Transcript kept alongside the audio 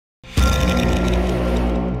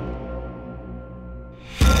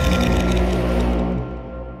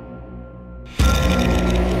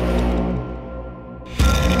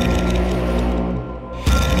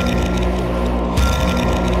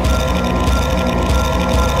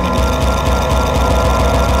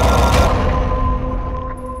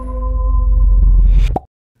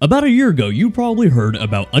About a year ago, you probably heard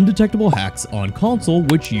about undetectable hacks on console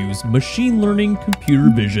which use machine learning, computer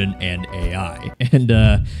vision, and AI. And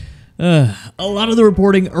a lot of the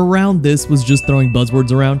reporting around this was just throwing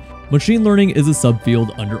buzzwords around. Machine learning is a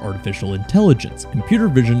subfield under artificial intelligence. Computer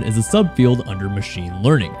vision is a subfield under machine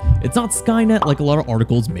learning. It's not Skynet like a lot of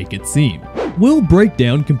articles make it seem. We'll break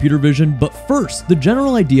down computer vision, but first, the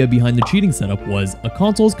general idea behind the cheating setup was a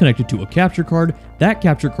console is connected to a capture card. That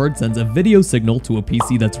capture card sends a video signal to a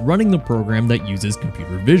PC that's running the program that uses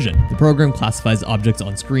computer vision. The program classifies objects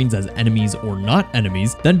on screens as enemies or not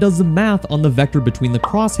enemies, then does the math on the vector between the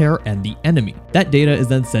crosshair and the enemy. That data is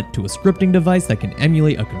then sent to a scripting device that can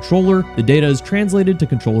emulate a controller. The data is translated to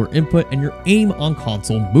controller input and your aim on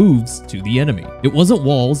console moves to the enemy. It wasn't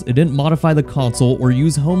walls, it didn't modify the console or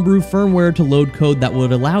use homebrew firmware to load code that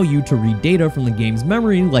would allow you to read data from the game's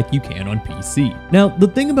memory like you can on PC. Now, the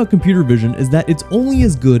thing about computer vision is that it's only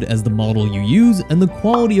as good as the model you use and the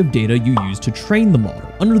quality of data you use to train the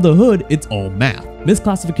model. Under the hood, it's all math.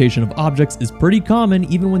 Misclassification of objects is pretty common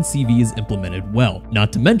even when CV is implemented well.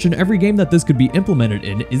 Not to mention, every game that this could be implemented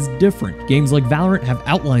in is different. Games like Valorant have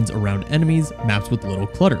outlines around enemies, maps with little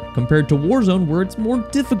clutter, compared to Warzone where it's more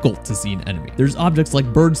difficult to see an enemy. There's objects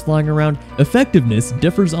like birds flying around. Effectiveness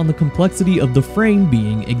differs on the complexity of the frame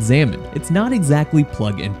being examined. It's not exactly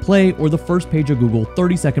plug and play or the first page of Google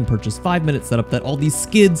 30-second purchase 5-minute setup that all these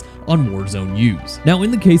skids on Warzone use. Now,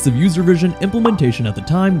 in the case of user vision, implementation at the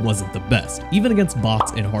time wasn't the best, even against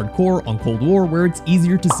bots in hardcore on Cold War where it's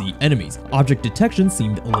easier to see enemies. Object detection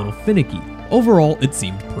seemed a little finicky. Overall, it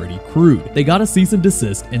seemed pretty crude. They got a cease and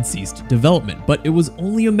desist and ceased development, but it was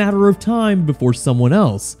only a matter of time before someone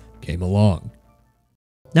else came along.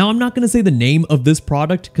 Now, I'm not going to say the name of this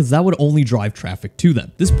product because that would only drive traffic to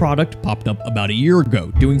them. This product popped up about a year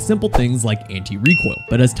ago, doing simple things like anti-recoil.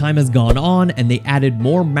 But as time has gone on and they added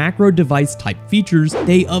more macro device type features,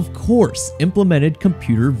 they of course implemented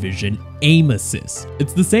computer vision aim assist.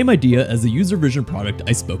 It's the same idea as the user vision product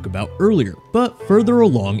I spoke about earlier, but further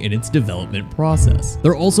along in its development process.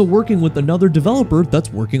 They're also working with another developer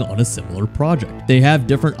that's working on a similar project. They have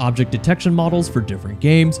different object detection models for different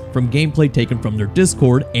games, from gameplay taken from their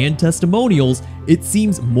Discord and testimonials. It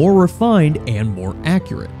seems more refined and more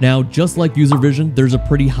accurate. Now, just like user vision, there's a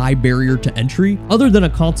pretty high barrier to entry. Other than a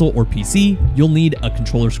console or PC, you'll need a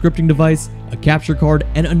controller scripting device, a capture card,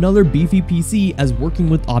 and another beefy PC, as working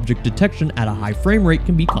with object detection at a high frame rate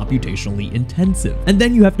can be computationally intensive. And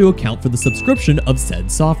then you have to account for the subscription of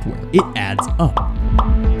said software. It adds up.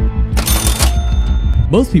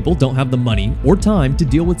 Most people don't have the money or time to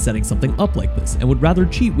deal with setting something up like this and would rather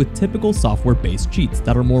cheat with typical software-based cheats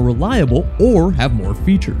that are more reliable or have more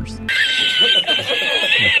features.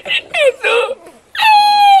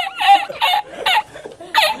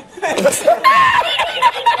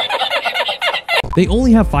 They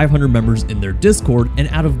only have 500 members in their Discord, and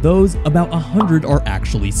out of those, about 100 are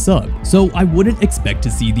actually subbed. So I wouldn't expect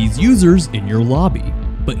to see these users in your lobby.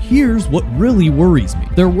 But here's what really worries me.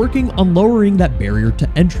 They're working on lowering that barrier to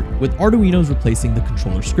entry, with Arduinos replacing the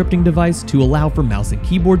controller scripting device to allow for mouse and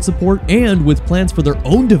keyboard support, and with plans for their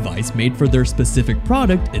own device made for their specific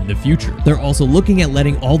product in the future. They're also looking at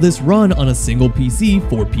letting all this run on a single PC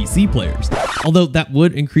for PC players. Although that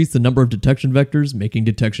would increase the number of detection vectors, making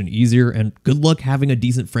detection easier, and good luck having a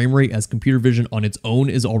decent frame rate as computer vision on its own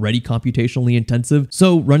is already computationally intensive,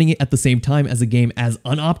 so running it at the same time as a game as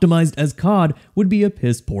unoptimized as COD would be a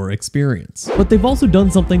piss-poor experience. But they've also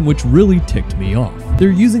done something which really ticked me off.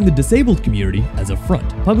 They're using the disabled community as a front,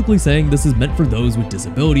 publicly saying this is meant for those with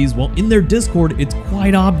disabilities, while in their Discord it's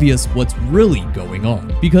quite obvious what's really going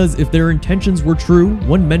on. Because if their intentions were true,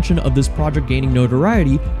 one mention of this project gaining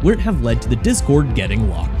notoriety wouldn't have led to the Discord getting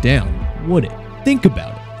locked down, would it? Think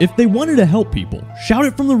about it. If they wanted to help people, shout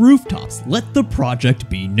it from the rooftops, let the project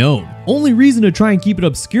be known. Only reason to try and keep it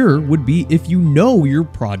obscure would be if you know your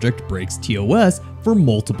project breaks TOS for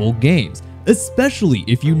multiple games, especially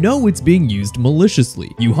if you know it's being used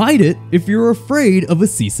maliciously. You hide it if you're afraid of a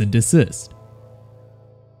cease and desist.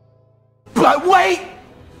 But wait!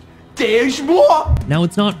 There's more! Now,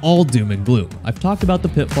 it's not all doom and gloom. I've talked about the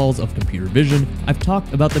pitfalls of computer vision, I've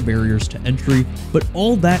talked about the barriers to entry, but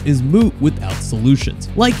all that is moot without solutions.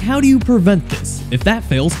 Like, how do you prevent this? If that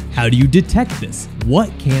fails, how do you detect this?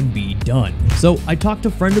 What can be done? So I talked to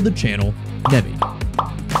friend of the channel, Nebby.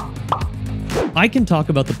 I can talk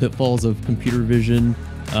about the pitfalls of computer vision,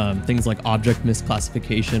 things like object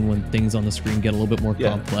misclassification when things on the screen get a little bit more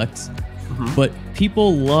complex. But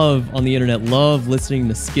people on the internet love listening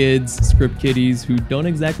to skids, script kiddies who don't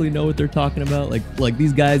exactly know what they're talking about. Like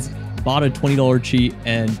these guys bought a $20 cheat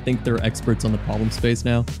and think they're experts on the problem space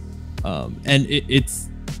now. And it's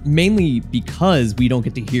mainly because we don't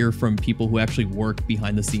get to hear from people who actually work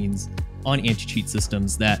behind the scenes on anti-cheat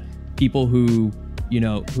systems, that people who,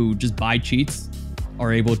 who just buy cheats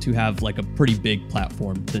are able to have like a pretty big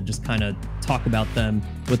platform to just kind of talk about them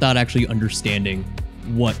without actually understanding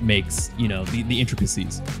what makes, the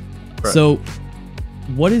intricacies. Right. So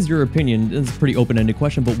what is your opinion? It's a pretty open-ended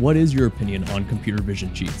question, but what is your opinion on computer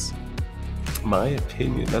vision cheats? My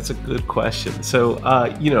opinion, that's a good question. So,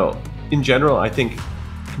 in general, I think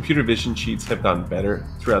computer vision cheats have gotten better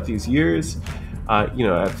throughout these years.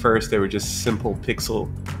 At first they were just simple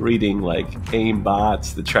pixel reading, like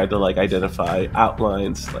Aimbots that tried to like identify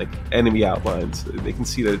outlines, like enemy outlines. They can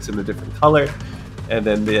see that it's in a different color, and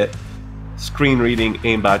then the screen reading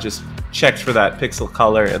Aimbot just checks for that pixel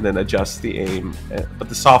color and then adjusts the aim. But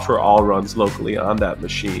the software all runs locally on that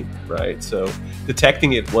machine, right? So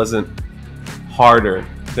detecting it wasn't harder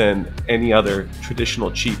than any other traditional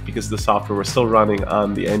cheat because the software was still running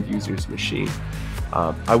on the end user's machine.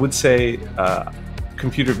 I would say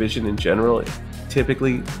computer vision in general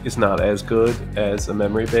typically is not as good as a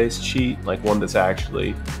memory-based cheat, like one that's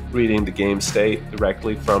actually reading the game state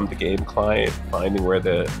directly from the game client, finding where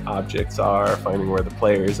the objects are, finding where the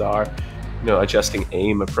players are, adjusting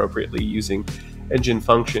aim appropriately using engine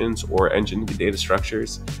functions or engine data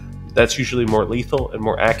structures. That's usually more lethal and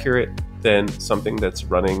more accurate than something that's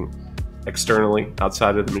running externally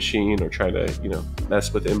outside of the machine or trying to,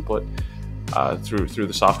 mess with input through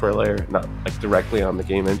the software layer, not like directly on the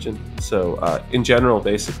game engine. So in general,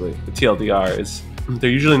 basically, the TLDR is,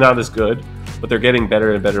 they're usually not as good, but they're getting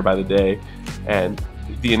better and better by the day. And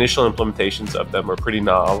the initial implementations of them were pretty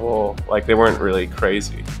novel. Like, they weren't really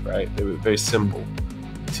crazy, right? They were very simple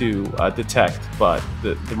to detect, but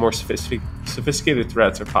the more sophisticated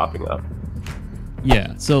threats are popping up.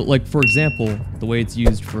 Yeah, so like, for example, the way it's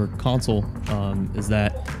used for console is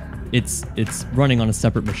that it's running on a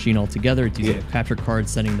separate machine altogether. It's using a capture card,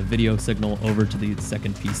 sending the video signal over to the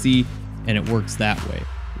second PC, and it works that way,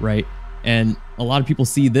 right? And a lot of people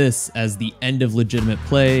see this as the end of legitimate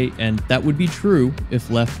play, and that would be true if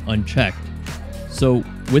left unchecked. So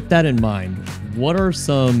with that in mind, what are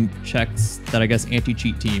some checks that I guess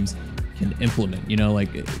anti-cheat teams can implement?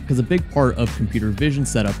 Because a big part of computer vision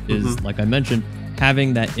setup is, like I mentioned,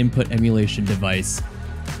 having that input emulation device,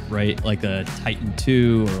 right? Like a Titan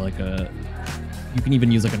 2 or you can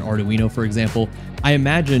even use like an Arduino, for example. I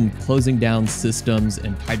imagine closing down systems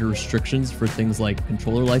and tighter restrictions for things like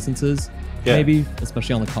controller licenses, maybe,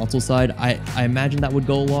 especially on the console side. I imagine that would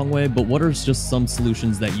go a long way, but what are just some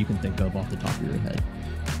solutions that you can think of off the top of your head?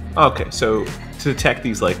 Okay, so to detect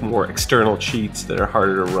these like more external cheats that are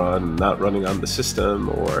harder to run, not running on the system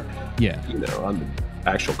or, on the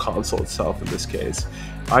actual console itself in this case,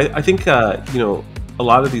 I think, a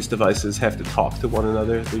lot of these devices have to talk to one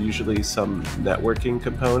another. There's usually some networking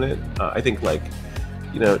component. I think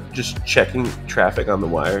just checking traffic on the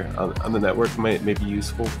wire on the network may be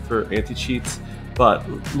useful for anti-cheats. But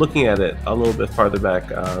looking at it a little bit farther back,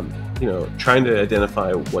 trying to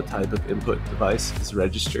identify what type of input device is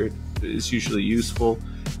registered is usually useful.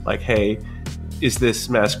 Like, hey, is this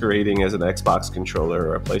masquerading as an Xbox controller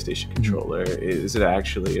or a PlayStation controller? Is it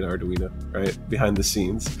actually an Arduino, right, behind the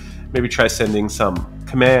scenes? Maybe try sending some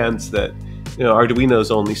commands that, Arduinos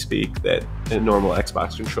only speak that a normal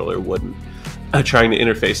Xbox controller wouldn't. Trying to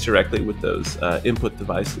interface directly with those input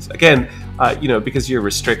devices. Again, because you're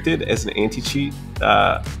restricted as an anti-cheat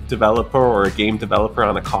developer or a game developer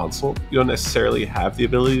on a console, you don't necessarily have the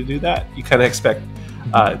ability to do that. You kind of expect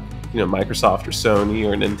Microsoft or Sony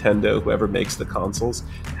or Nintendo, whoever makes the consoles,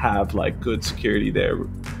 have like good security there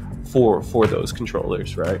for those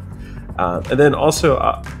controllers, right? And then also,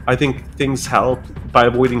 I think things help by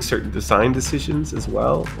avoiding certain design decisions as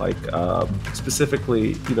well. Like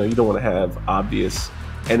specifically, you don't want to have obvious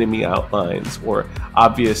enemy outlines or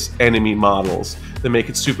obvious enemy models that make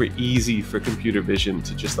it super easy for computer vision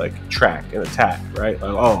to just like track and attack, right?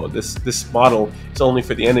 Like, oh, this model is only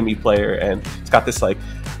for the enemy player and it's got this like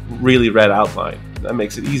really red outline. That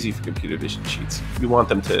makes it easy for computer vision cheats. You want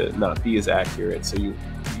them to not be as accurate, so you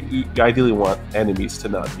ideally want enemies to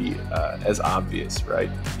not be as obvious, right?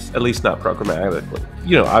 At least not programmatically.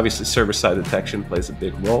 Obviously server-side detection plays a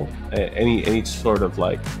big role. Any sort of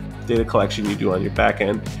like data collection you do on your back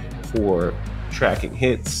end for tracking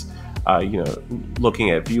hits,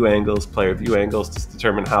 looking at view angles, player view angles to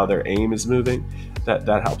determine how their aim is moving.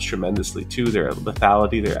 That helps tremendously too. Their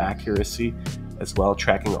lethality, their accuracy as well,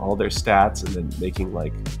 tracking all their stats and then making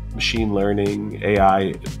like machine learning,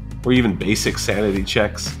 AI, or even basic sanity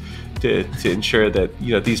checks to ensure that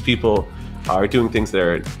these people are doing things that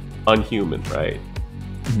are unhuman, right?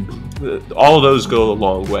 All of those go a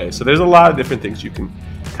long way. So there's a lot of different things you can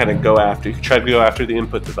kind of go after. You can try to go after the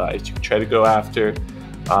input device. You can try to go after,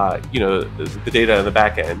 you know, the data on the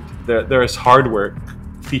back end. There's hardware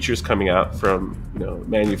features coming out from, you know,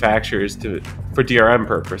 manufacturers for DRM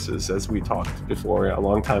purposes, as we talked before a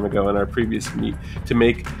long time ago in our previous meet, to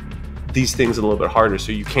make these things a little bit harder.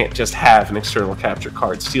 So you can't just have an external capture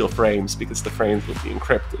card steal frames, because the frames would be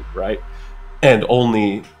encrypted, right? And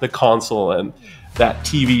only the console and that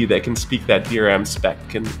TV that can speak that DRM spec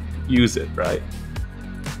can use it, right?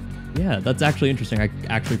 Yeah, that's actually interesting. I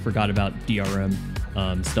actually forgot about DRM.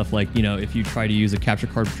 Stuff like, you know, if you try to use a capture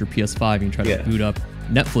card with your PS5 and you try to boot up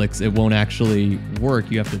Netflix, it won't actually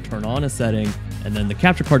work. You have to turn on a setting, and then the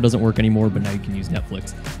capture card doesn't work anymore, but now you can use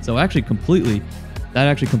Netflix. So actually completely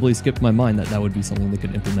skipped my mind that would be something they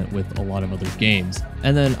could implement with a lot of other games.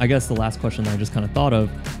 And then I guess the last question that I just kind of thought of,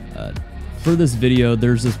 for this video,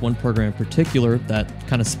 there's this one program in particular that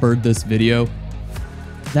kind of spurred this video.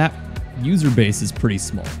 That user base is pretty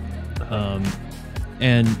small.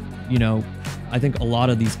 And, you know, I think a lot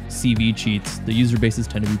of these CV cheats, the user bases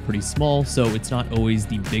tend to be pretty small, so it's not always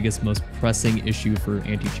the biggest, most pressing issue for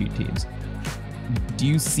anti-cheat teams. Do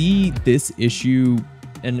you see this issue,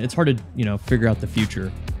 and it's hard to, you know, figure out the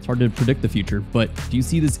future, it's hard to predict the future, but do you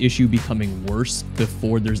see this issue becoming worse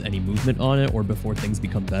before there's any movement on it or before things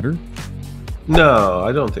become better? No,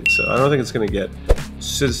 I don't think so. I don't think it's going to get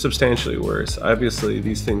substantially worse. Obviously,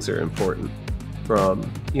 these things are important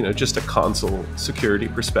from, you know, just a console security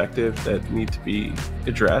perspective that need to be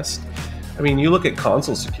addressed. I mean, you look at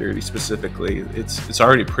console security specifically, it's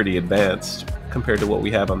already pretty advanced compared to what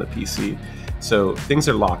we have on the PC. So things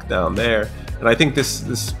are locked down there. And I think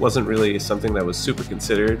this wasn't really something that was super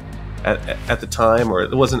considered at the time, or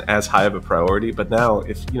it wasn't as high of a priority. But now,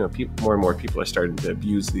 if, you know, more and more people are starting to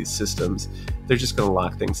abuse these systems, they're just going to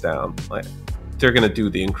lock things down. Like, they're going to do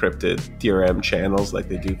the encrypted DRM channels like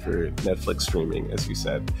they do for Netflix streaming, as you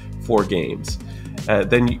said, for games.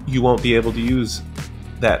 Then you won't be able to use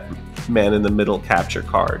that man-in-the-middle capture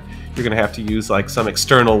card. You're going to have to use like some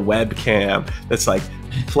external webcam that's like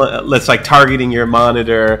targeting your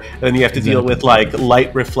monitor, and then you have to deal with like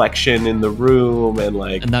light reflection in the room, and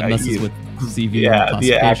like, and that messes with CV. Yeah,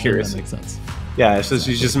 the accuracy. That makes sense. Yeah, so it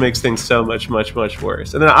just makes things so much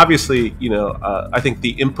worse. And then obviously, you know, I think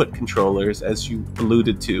the input controllers, as you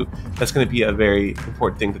alluded to, that's going to be a very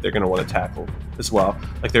important thing that they're going to want to tackle as well.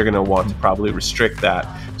 Like, they're going to want to probably restrict that,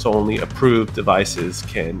 so only approved devices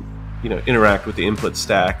can, you know, interact with the input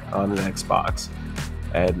stack on an Xbox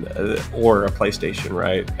and or a PlayStation,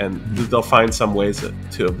 right? And they'll find some ways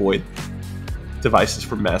to avoid devices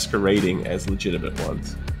from masquerading as legitimate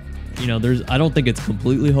ones. You know, I don't think it's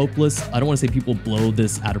completely hopeless. I don't want to say people blow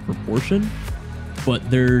this out of proportion, but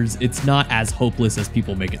it's not as hopeless as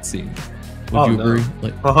people make it seem. Would you agree?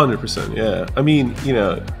 Like, 100%, yeah. I mean, you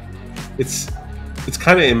know, it's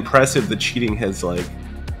kind of impressive that cheating has like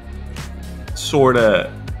sort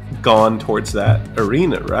of gone towards that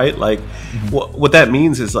arena, right? Like, what that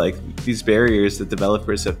means is like these barriers that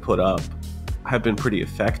developers have put up have been pretty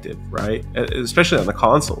effective, right? Especially on the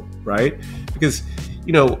console, right? Because,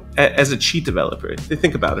 you know, as a cheat developer, they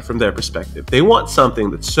think about it from their perspective. They want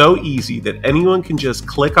something that's so easy that anyone can just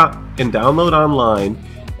click on and download online,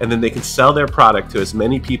 and then they can sell their product to as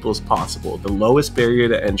many people as possible, the lowest barrier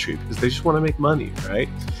to entry, because they just want to make money, right?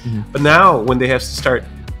 But now, when they have to start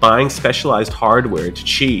buying specialized hardware to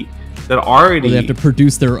cheat, that already... They have to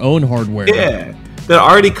produce their own hardware. Yeah, that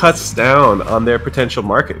already cuts down on their potential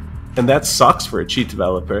market. And that sucks for a cheat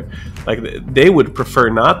developer. Like, they would prefer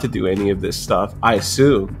not to do any of this stuff, I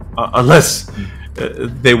assume, unless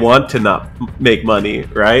they want to not make money,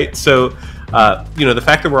 right? So, you know, the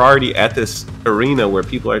fact that we're already at this arena where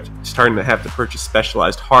people are starting to have to purchase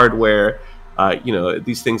specialized hardware, you know,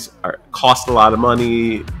 these things cost a lot of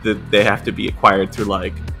money, that they have to be acquired through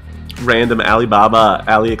like random Alibaba,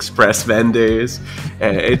 AliExpress vendors.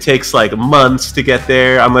 It takes like months to get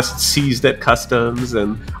there unless it's seized at customs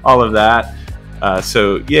and all of that.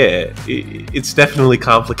 So yeah, it's definitely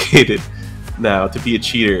complicated now to be a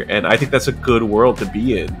cheater, and I think that's a good world to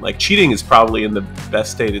be in. Like, cheating is probably in the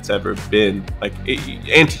best state it's ever been. Like,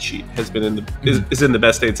 anti-cheat has been in the is in the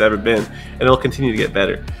best state it's ever been, and it'll continue to get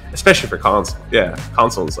better, especially for console. Yeah,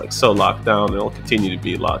 console is like so locked down, and it'll continue to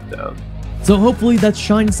be locked down. So hopefully that's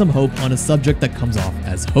shining some hope on a subject that comes off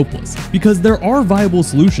as hopeless, because there are viable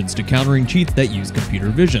solutions to countering cheats that use computer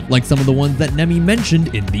vision, like some of the ones that Nemi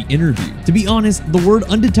mentioned in the interview. To be honest, the word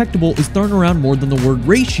undetectable is thrown around more than the word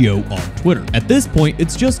ratio on Twitter. At this point,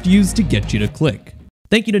 it's just used to get you to click.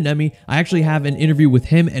 Thank you to Nemi. I actually have an interview with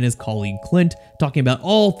him and his colleague Clint talking about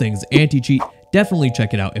all things anti-cheat. Definitely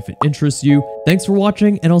check it out if it interests you. Thanks for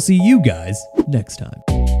watching, and I'll see you guys next time.